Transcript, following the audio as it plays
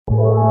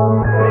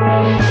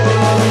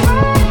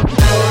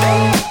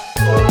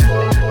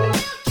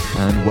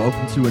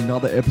to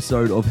another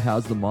episode of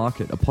How's the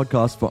Market, a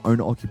podcast for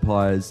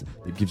owner-occupiers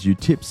that gives you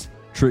tips,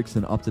 tricks,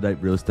 and up-to-date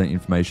real estate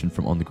information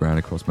from on the ground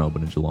across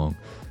Melbourne and Geelong.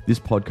 This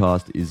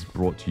podcast is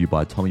brought to you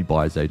by Tommy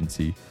Buyers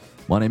Agency.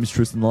 My name is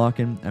Tristan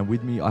Larkin, and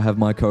with me I have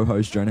my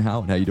co-host Jonah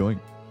Howard. How are you doing?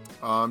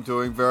 I'm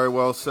doing very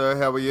well, sir.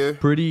 How are you?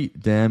 Pretty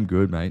damn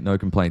good, mate. No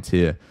complaints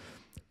here.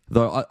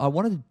 Though I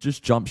wanted to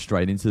just jump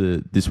straight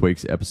into this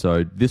week's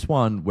episode. This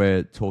one,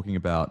 we're talking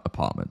about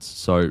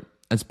apartments.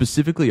 And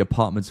specifically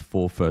apartments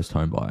for first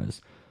home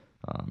buyers.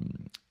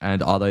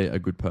 And are they a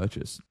good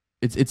purchase?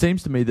 It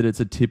seems to me that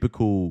it's a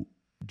typical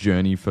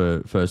journey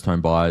for first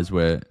home buyers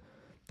where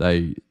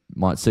they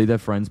might see their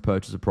friends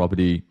purchase a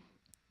property.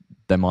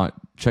 They might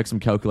check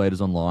some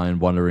calculators online,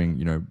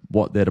 wondering,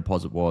 what their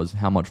deposit was,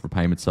 how much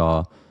repayments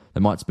are.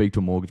 They might speak to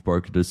a mortgage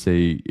broker to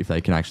see if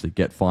they can actually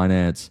get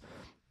finance.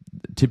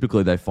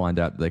 Typically, they find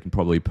out that they can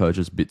probably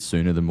purchase a bit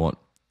sooner than what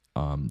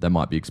they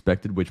might be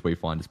expected, which we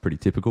find is pretty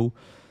typical.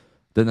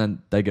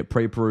 Then they get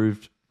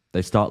pre-approved.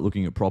 They start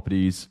looking at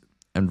properties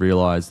and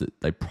realize that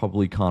they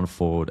probably can't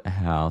afford a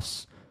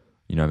house,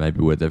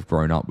 maybe where they've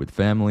grown up with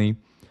family.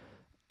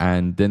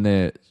 And then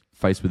they're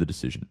faced with a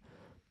decision.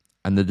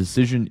 And the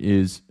decision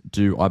is,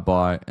 do I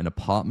buy an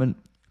apartment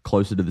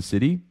closer to the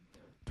city?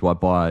 Do I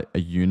buy a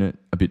unit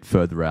a bit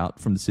further out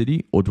from the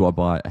city? Or do I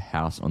buy a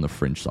house on the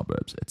fringe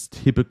suburbs? It's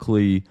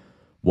typically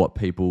what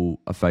people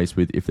are faced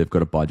with if they've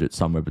got a budget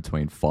somewhere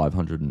between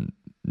 $500,000 and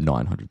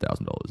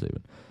 $900,000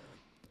 even.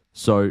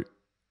 So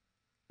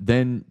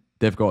then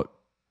they've got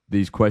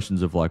these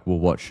questions of like, well,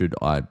 what should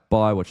I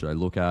buy? What should I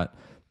look at?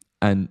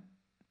 And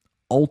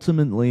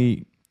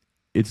ultimately,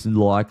 it's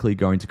likely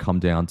going to come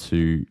down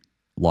to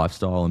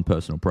lifestyle and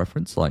personal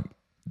preference. Like,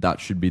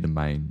 that should be the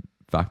main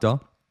factor.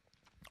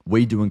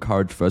 We do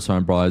encourage first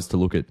home buyers to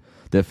look at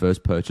their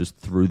first purchase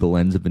through the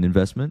lens of an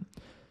investment,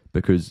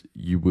 because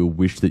you will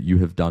wish that you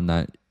have done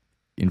that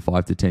in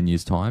 5 to 10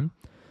 years' time.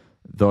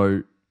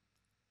 Though,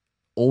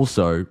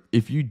 also,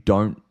 if you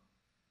don't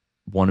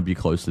want to be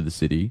close to the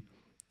city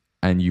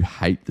and you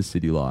hate the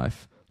city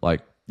life,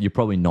 like, you're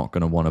probably not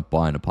going to want to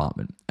buy an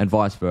apartment. And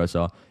vice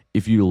versa,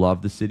 if you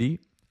love the city,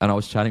 and I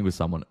was chatting with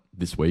someone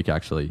this week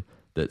actually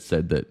that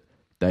said that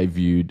they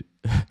viewed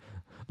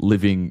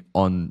living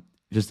on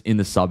just in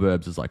the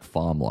suburbs as like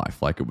farm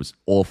life. Like, it was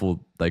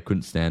awful. They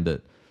couldn't stand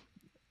it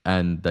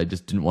and they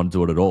just didn't want to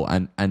do it at all.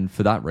 And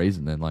for that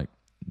reason, then, like,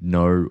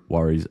 no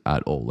worries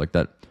at all. Like,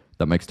 that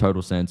makes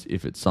total sense.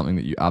 If it's something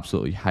that you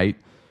absolutely hate,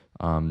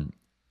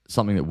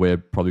 something that we're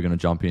probably going to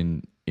jump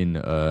in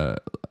a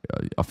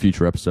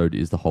future episode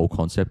is the whole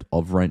concept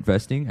of rent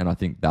vesting. And I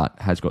think that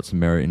has got some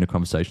merit in a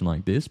conversation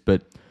like this.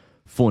 But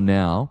for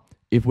now,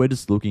 if we're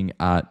just looking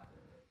at,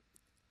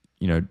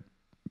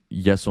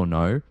 yes or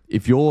no,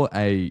 if you're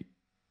a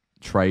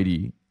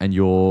tradie and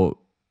you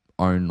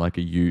own like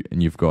a ute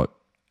and you've got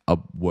a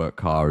work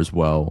car as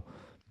well,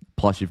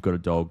 plus you've got a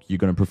dog, you're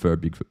going to prefer a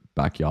big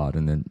backyard,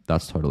 and then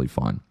that's totally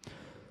fine.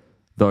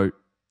 Though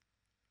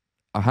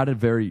I had a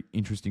very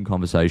interesting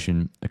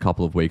conversation a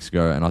couple of weeks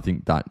ago, and I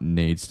think that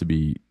needs to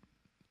be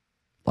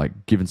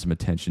like given some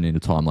attention in a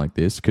time like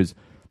this, because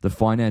the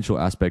financial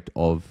aspect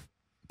of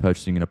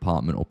purchasing an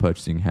apartment or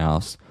purchasing a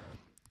house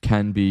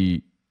can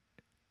be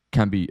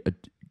a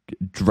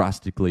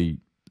drastic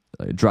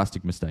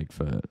mistake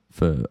for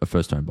a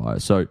first home buyer.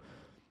 So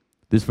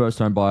this first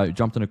home buyer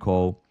jumped on a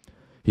call.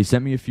 He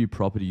sent me a few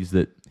properties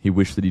that he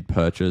wished that he'd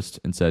purchased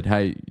and said,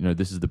 hey,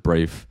 this is the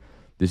brief.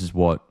 This is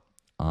what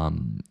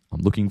I'm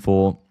looking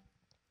for.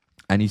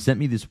 And he sent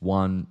me this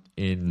one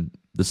in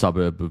the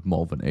suburb of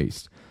Malvern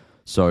East.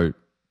 So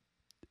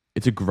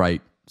it's a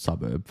great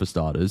suburb for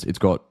starters. It's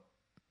got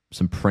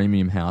some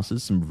premium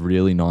houses, some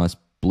really nice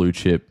blue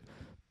chip,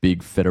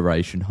 big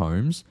Federation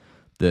homes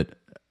that,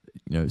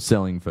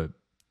 selling for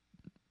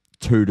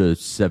 $2 to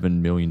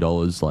 $7 million,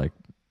 like,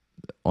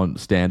 on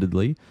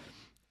standardly.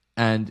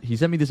 And he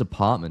sent me this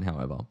apartment,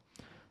 however,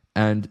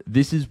 and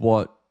this is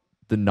what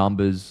the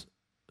numbers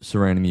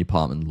surrounding the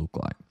apartment look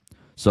like.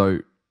 So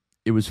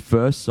it was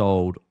first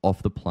sold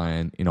off the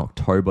plan in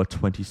October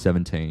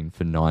 2017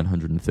 for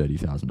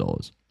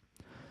 $930,000.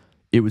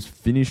 It was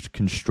finished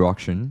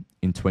construction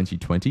in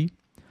 2020,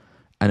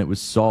 and it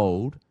was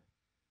sold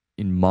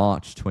in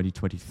March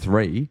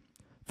 2023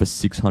 for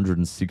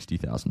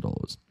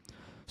 $660,000.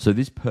 So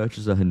this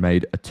purchaser had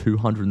made a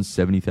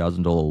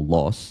 $270,000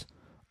 loss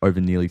over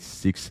nearly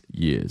 6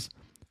 years.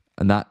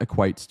 And that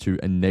equates to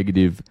a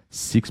negative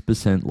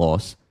 6%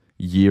 loss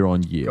year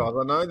on year. Guys,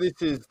 I know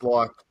this is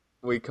like,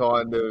 we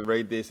kind of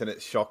read this and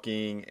it's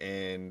shocking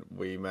and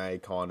we may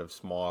kind of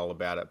smile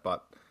about it,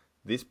 but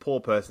this poor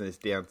person is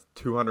down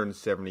to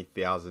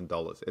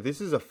 $270,000. If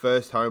this is a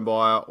first home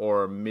buyer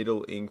or a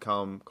middle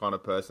income kind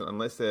of person,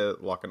 unless they're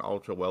like an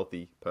ultra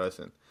wealthy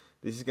person,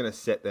 this is going to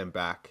set them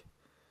back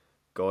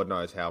God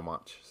knows how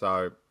much.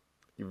 So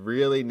you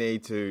really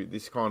need to,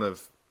 this kind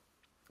of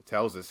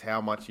tells us how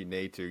much you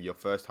need to, your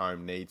first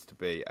home needs to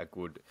be a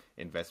good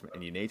investment,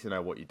 and you need to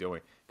know what you're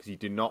doing, because you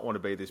do not want to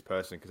be this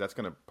person, because that's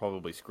going to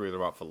probably screw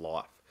them up for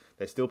life.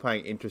 They're still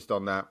paying interest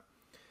on that,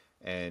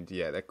 And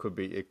yeah, it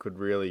could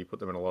really put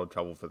them in a lot of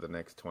trouble for the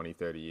next 20,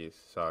 30 years.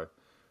 So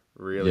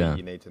really,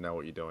 you need to know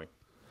what you're doing.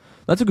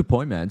 That's a good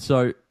point, man.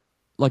 So,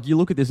 like, you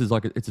look at this as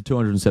like it's a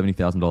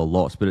 $270,000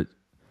 loss, but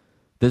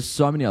there's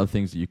so many other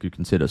things that you could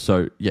consider.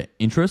 So, yeah,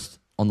 interest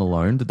on the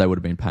loan that they would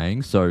have been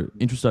paying. So,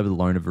 interest over the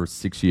loan over a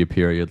 6-year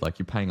period, like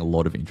you're paying a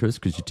lot of interest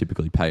because you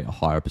typically pay a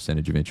higher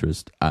percentage of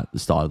interest at the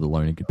start of the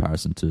loan in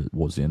comparison to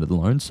towards the end of the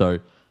loan. So,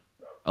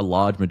 a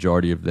large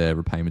majority of their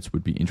repayments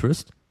would be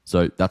interest.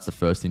 So, that's the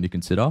first thing to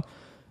consider.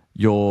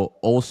 You'll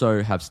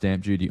also have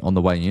stamp duty on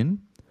the way in,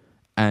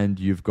 and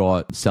you've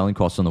got selling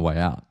costs on the way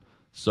out.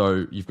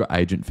 So you've got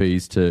agent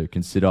fees to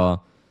consider.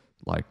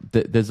 Like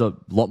there's a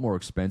lot more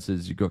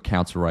expenses. You've got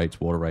council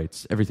rates, water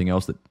rates, everything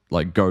else that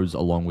like goes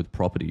along with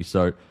property.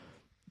 So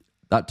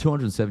that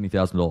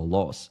 $270,000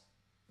 loss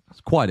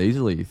is quite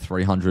easily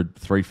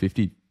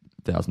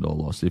 $350,000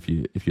 loss if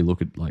you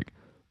look at like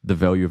the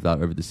value of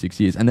that over the 6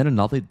 years. And then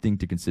another thing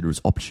to consider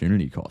is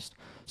opportunity cost.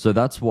 So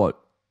that's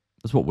what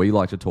we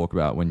like to talk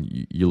about when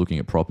you're looking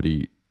at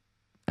property.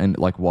 And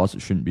like, whilst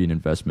it shouldn't be an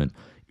investment,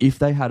 if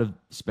they had have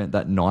spent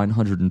that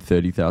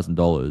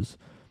 $930,000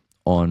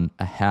 on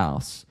a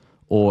house,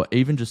 or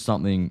even just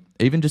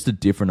a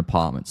different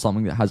apartment,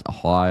 something that has a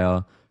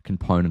higher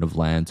component of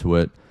land to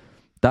it,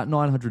 that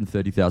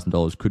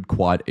 $930,000 could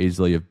quite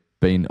easily have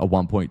been a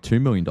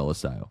 $1.2 million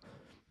sale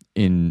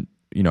in,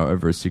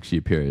 over a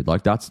 6-year period.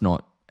 Like, that's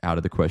not out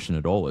of the question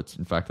at all. It's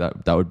in fact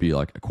that would be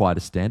like quite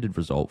a standard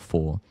result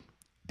for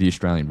the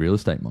Australian real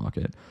estate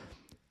market.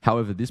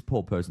 However, this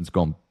poor person's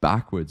gone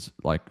backwards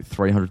like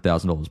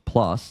 $300,000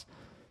 plus.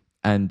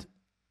 And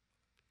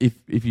if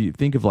you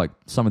think of like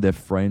some of their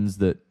friends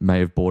that may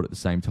have bought at the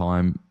same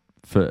time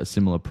for a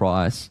similar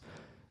price,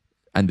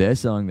 and they're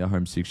selling their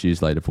home 6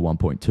 years later for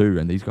 1.2,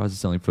 and these guys are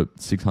selling for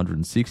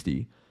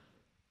 660,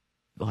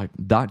 like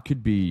that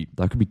could be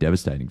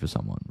devastating for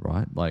someone,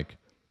 right? Like,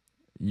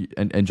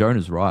 and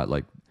Jonah's right.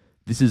 Like,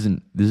 this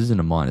isn't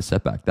a minor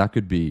setback. That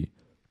could be,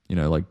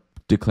 like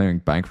declaring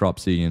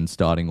bankruptcy and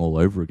starting all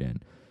over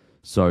again.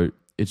 So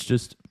it's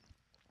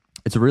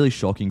a really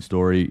shocking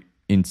story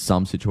in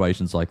some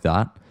situations like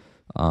that.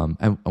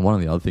 And one of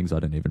the other things I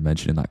didn't even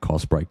mention in that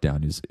cost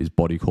breakdown is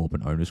body corp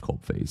and owner's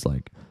corp fees.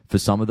 Like, for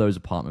some of those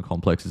apartment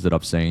complexes that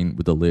I've seen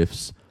with the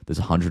lifts, there's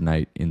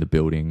 108 in the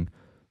building,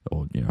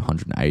 or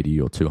 180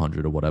 or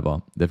 200 or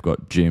whatever. They've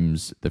got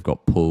gyms, they've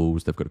got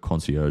pools, they've got a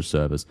concierge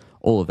service,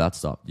 all of that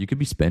stuff. You could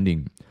be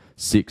spending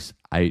 $6,000,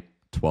 $8,000,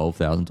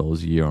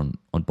 $12,000 a year on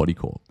body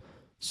corp.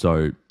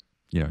 So,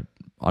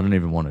 I don't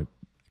even want to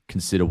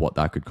consider what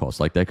that could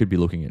cost. Like, they could be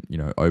looking at,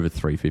 over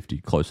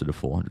 $350,000, closer to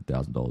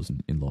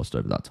 $400,000 in lost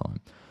over that time.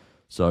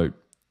 So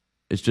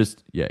it's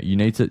just, you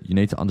need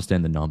to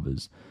understand the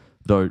numbers.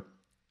 Though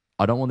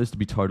I don't want this to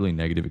be totally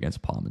negative against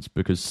apartments,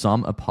 because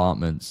some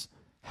apartments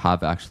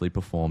have actually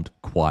performed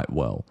quite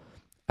well.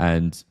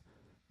 And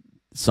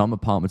some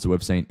apartments that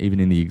we've seen even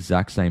in the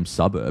exact same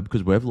suburb,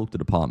 because we've looked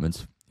at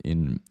apartments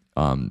in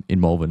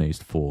Malvern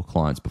East for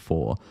clients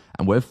before,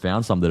 and we've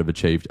found some that have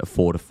achieved a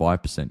 4 to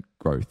 5%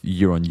 growth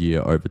year on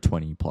year over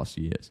 20 plus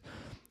years.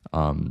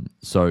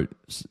 So,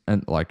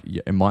 and like,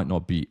 it might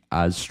not be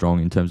as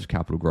strong in terms of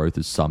capital growth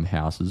as some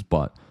houses,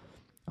 but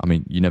I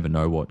mean, you never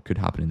know what could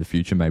happen in the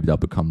future. Maybe they'll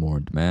become more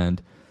in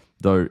demand.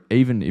 Though,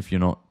 even if you're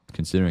not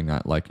considering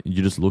that, like,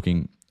 you're just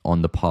looking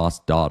on the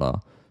past data,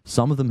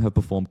 some of them have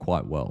performed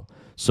quite well.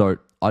 So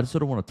I just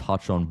sort of want to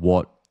touch on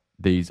what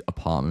these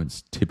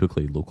apartments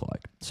typically look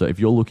like. So if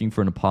you're looking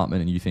for an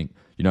apartment and you think,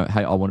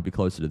 hey, I want to be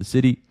closer to the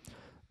city,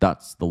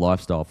 that's the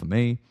lifestyle for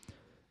me.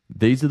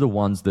 These are the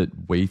ones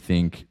that we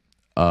think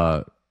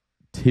are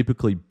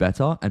typically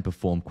better and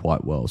perform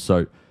quite well.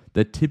 So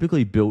they're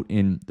typically built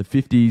in the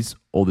 50s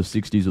or the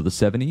 60s or the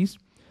 70s.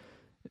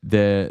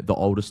 They're the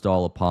older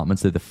style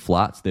apartments. They're the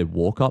flats. They're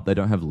walk up. They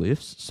don't have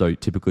lifts. So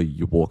typically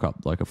you walk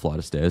up like a flight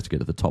of stairs to get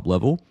to the top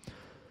level.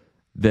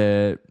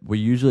 We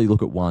usually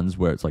look at ones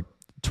where it's like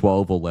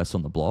 12 or less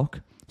on the block.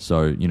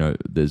 So,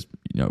 there's,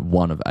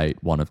 1 of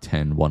 8, 1 of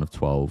 10, 1 of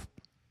 12.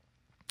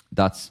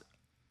 That's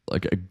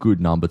like a good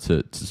number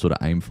to sort of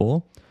aim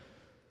for.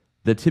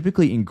 They're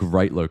typically in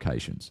great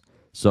locations.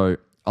 So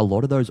a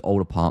lot of those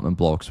old apartment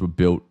blocks were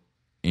built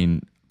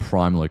in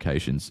prime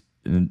locations,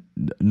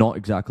 not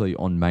exactly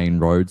on main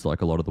roads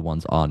like a lot of the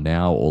ones are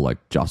now, or like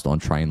just on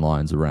train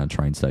lines around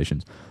train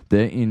stations.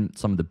 They're in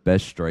some of the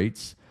best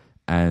streets,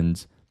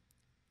 and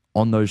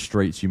on those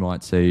streets you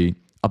might see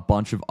a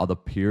bunch of other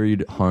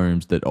period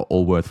homes that are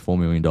all worth $4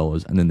 million,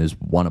 and then there's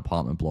one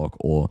apartment block,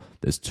 or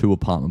there's 2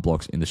 apartment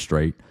blocks in the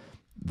street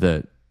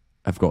that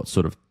have got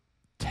sort of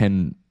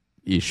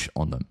 10-ish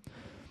on them.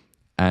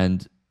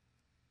 And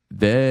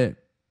they're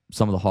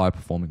some of the higher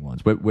performing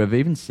ones. We've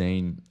even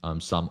seen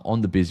some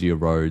on the busier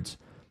roads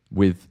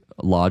with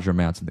larger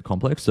amounts in the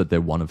complex, so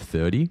they're 1 of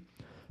 30,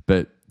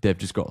 but they've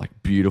just got like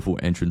beautiful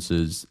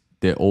entrances.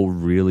 They're all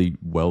really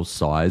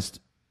well-sized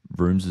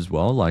rooms as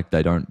well. Like,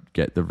 they don't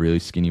get the really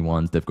skinny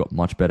ones. They've got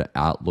much better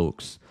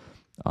outlooks.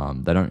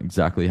 They don't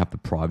exactly have the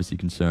privacy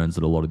concerns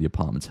that a lot of the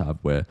apartments have,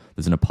 where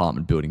there's an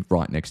apartment building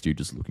right next to you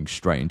just looking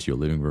straight into your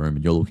living room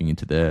and you're looking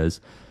into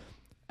theirs.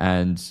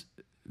 And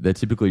they're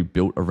typically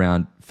built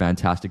around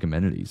fantastic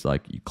amenities.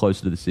 Like, you're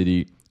closer to the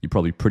city, you're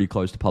probably pretty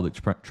close to public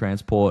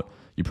transport.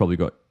 You probably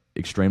got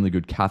extremely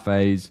good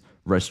cafes,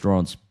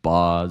 restaurants,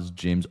 bars,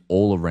 gyms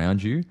all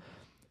around you.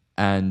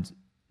 And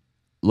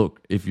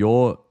look, if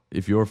you're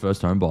a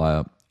first home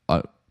buyer,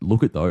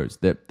 look at those.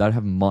 That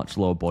have much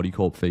lower body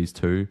corp fees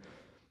too.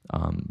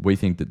 We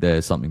think that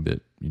there's something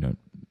that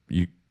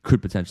you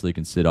could potentially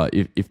consider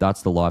if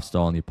that's the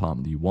lifestyle in the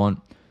apartment that you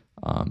want.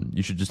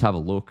 You should just have a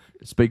look.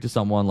 Speak to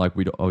someone. Like,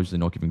 we're obviously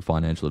not giving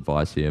financial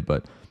advice here,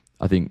 but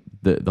I think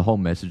the whole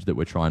message that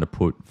we're trying to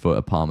put for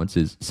apartments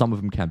is some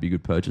of them can be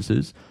good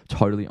purchases.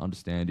 Totally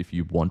understand if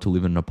you want to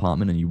live in an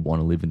apartment and you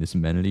want to live in this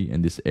amenity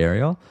in this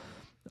area.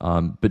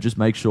 But just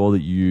make sure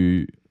that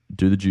you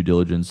do the due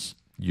diligence.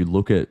 You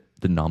look at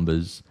the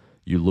numbers.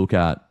 You look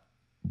at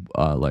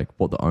like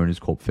what the owner's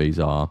corp fees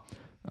are,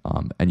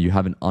 and you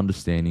have an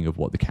understanding of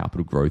what the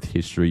capital growth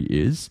history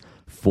is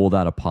for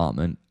that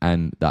apartment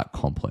and that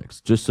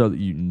complex, just so that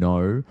you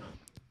know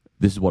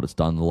this is what it's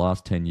done in the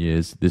last 10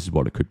 years. This is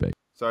what it could be.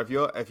 So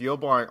if you're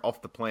buying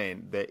off the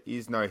plan, there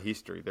is no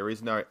history. There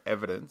is no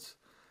evidence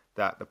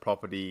that the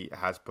property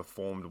has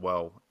performed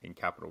well in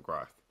capital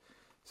growth.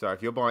 So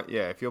if you're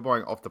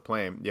buying off the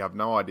plan, you have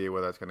no idea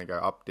whether it's going to go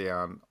up,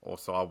 down, or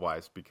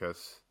sideways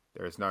because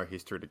there is no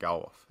history to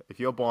go off. If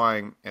you're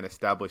buying an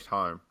established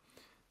home,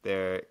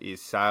 there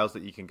is sales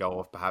that you can go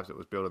off. Perhaps it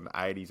was built in the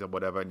 80s or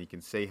whatever, and you can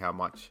see how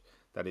much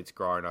that it's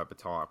grown over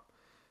time.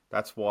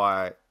 That's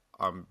why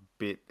I'm a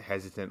bit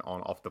hesitant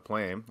on off the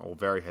plan, or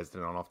very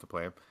hesitant on off the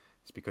plan.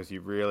 It's because you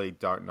really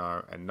don't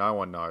know, and no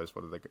one knows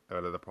whether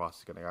the price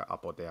is going to go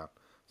up or down.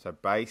 So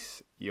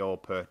base your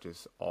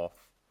purchase off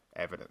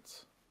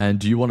evidence. And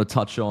do you want to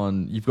touch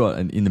on, you've got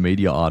an In the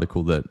Media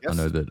article that I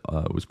know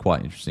that was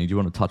quite interesting. Do you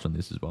want to touch on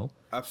this as well?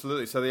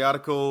 Absolutely. So the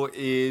article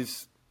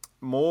is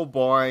more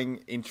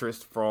buying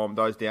interest from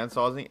those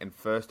downsizing and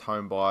first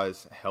home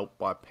buyers helped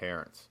by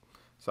parents.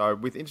 So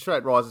with interest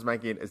rate rises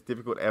making it as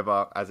difficult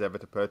as ever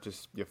to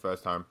purchase your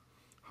first home,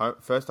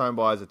 first home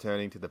buyers are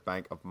turning to the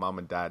bank of mum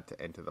and dad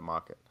to enter the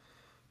market.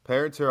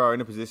 Parents who are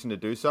in a position to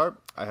do so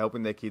are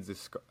helping their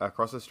kids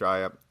across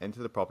Australia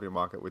enter the property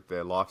market with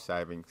their life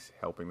savings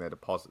helping their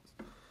deposits.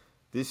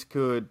 This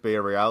could be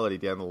a reality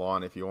down the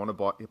line if you want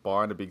to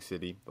buy in a big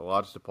city. The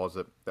largest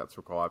deposit that's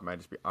required may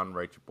just be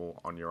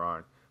unreachable on your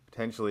own.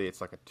 Potentially,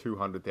 it's like a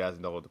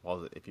 $200,000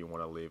 deposit if you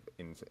want to live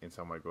in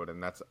somewhere good,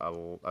 and that's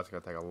going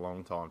to take a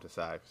long time to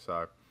save.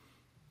 So,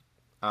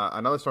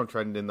 another strong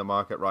trend in the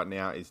market right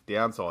now is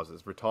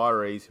downsizers,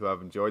 retirees who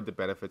have enjoyed the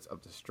benefits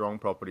of the strong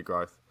property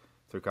growth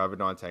through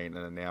COVID-19 and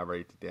are now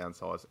ready to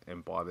downsize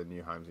and buy their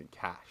new homes in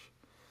cash.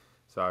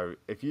 So,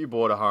 if you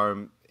bought a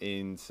home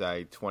in,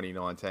 say,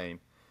 2019,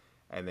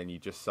 and then you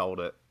just sold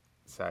it,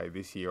 say,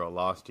 this year or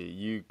last year,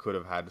 you could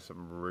have had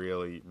some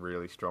really,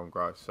 really strong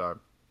growth. So,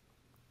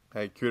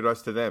 hey,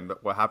 kudos to them.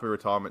 We're happy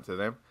retirement to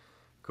them.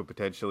 Could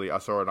potentially, I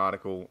saw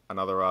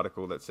another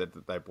article that said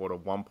that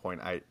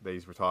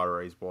these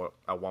retirees bought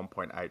a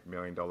 $1.8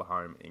 million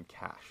home in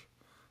cash.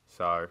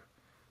 So,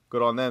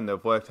 good on them.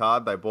 They've worked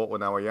hard. They bought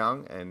when they were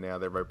young, and now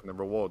they're reaping the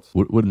rewards.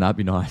 Wouldn't that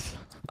be nice?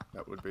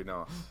 That would be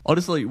nice.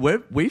 Honestly,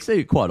 we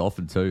see it quite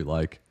often too,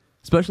 like,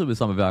 especially with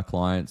some of our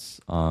clients.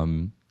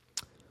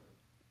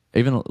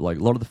 Even like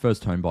a lot of the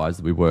first home buyers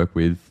that we work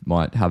with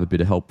might have a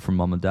bit of help from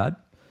mum and dad.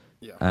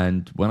 Yeah.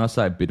 And when I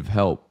say a bit of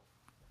help,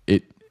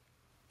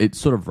 it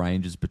sort of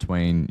ranges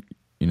between,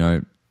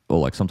 or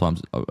like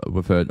sometimes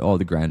we've heard,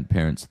 the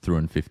grandparents threw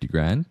in 50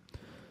 grand.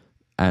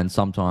 And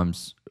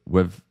sometimes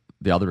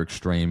the other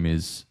extreme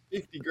is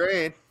 50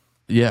 grand.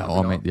 Yeah.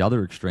 The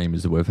other extreme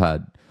is that we've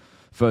had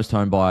first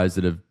home buyers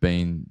that have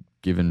been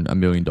given $1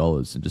 million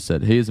and just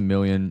said, here's $1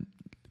 million,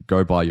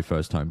 go buy your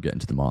first home, get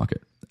into the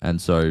market. And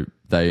so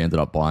they ended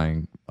up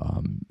buying,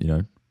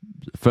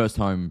 first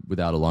home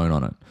without a loan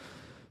on it.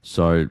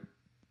 So,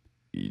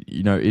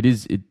 it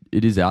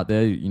is out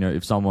there.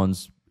 If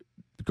someone's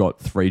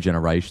got 3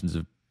 generations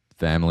of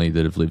family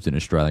that have lived in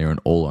Australia and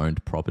all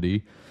owned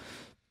property,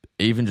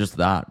 even just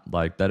that,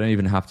 like, they don't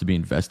even have to be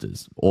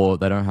investors, or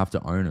they don't have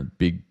to own a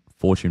big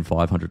Fortune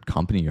 500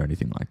 company or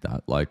anything like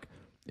that. Like,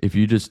 if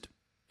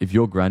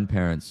your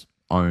grandparents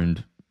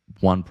owned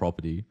one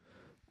property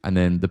and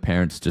then the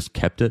parents just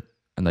kept it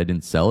and they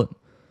didn't sell it,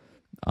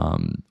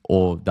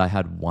 or they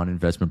had one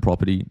investment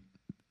property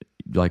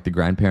like the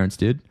grandparents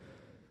did,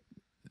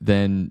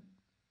 then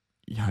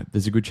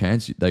there's a good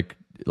chance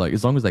like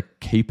as long as they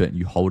keep it and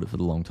you hold it for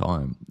the long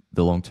term,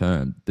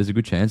 there's a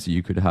good chance that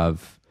you could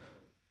have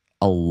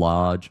a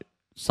large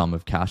sum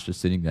of cash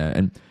just sitting there.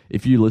 And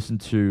if you listen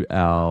to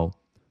our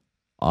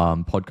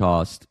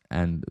podcast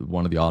and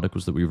one of the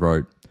articles that we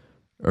wrote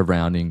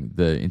surrounding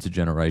the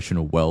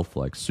intergenerational wealth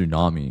like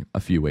tsunami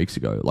a few weeks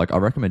ago, like, I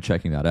recommend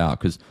checking that out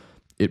because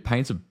it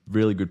paints a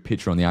really good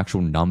picture on the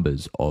actual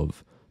numbers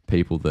of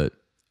people that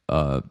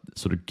are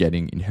sort of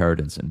getting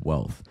inheritance and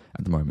wealth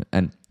at the moment.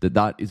 And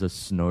that is a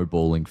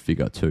snowballing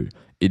figure too.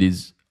 It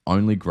is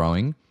only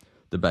growing.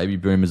 The baby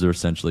boomers are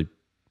essentially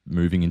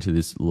moving into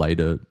this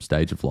later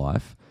stage of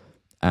life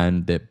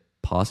and they're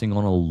passing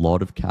on a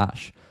lot of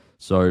cash.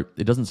 So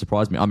it doesn't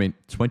surprise me. I mean,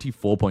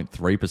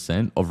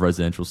 24.3% of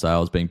residential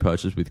sales being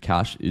purchased with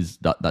cash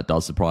that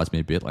does surprise me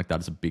a bit. Like,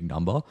 that is a big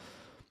number.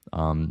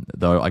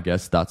 Though I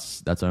guess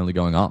that's only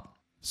going up.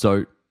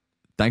 So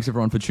thanks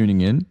everyone for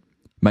tuning in.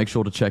 Make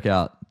sure to check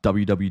out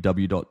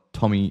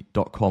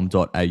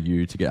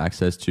www.tommy.com.au to get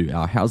access to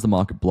our How's the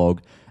Market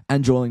blog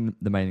and join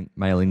the main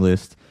mailing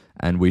list.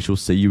 And we shall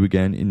see you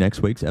again in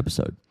next week's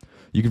episode.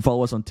 You can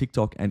follow us on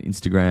TikTok and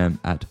Instagram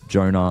at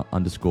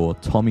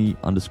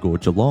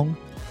Jonah_Tommy_Geelong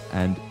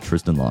and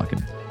Tristan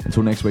Larkin.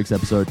 Until next week's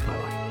episode,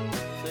 bye-bye.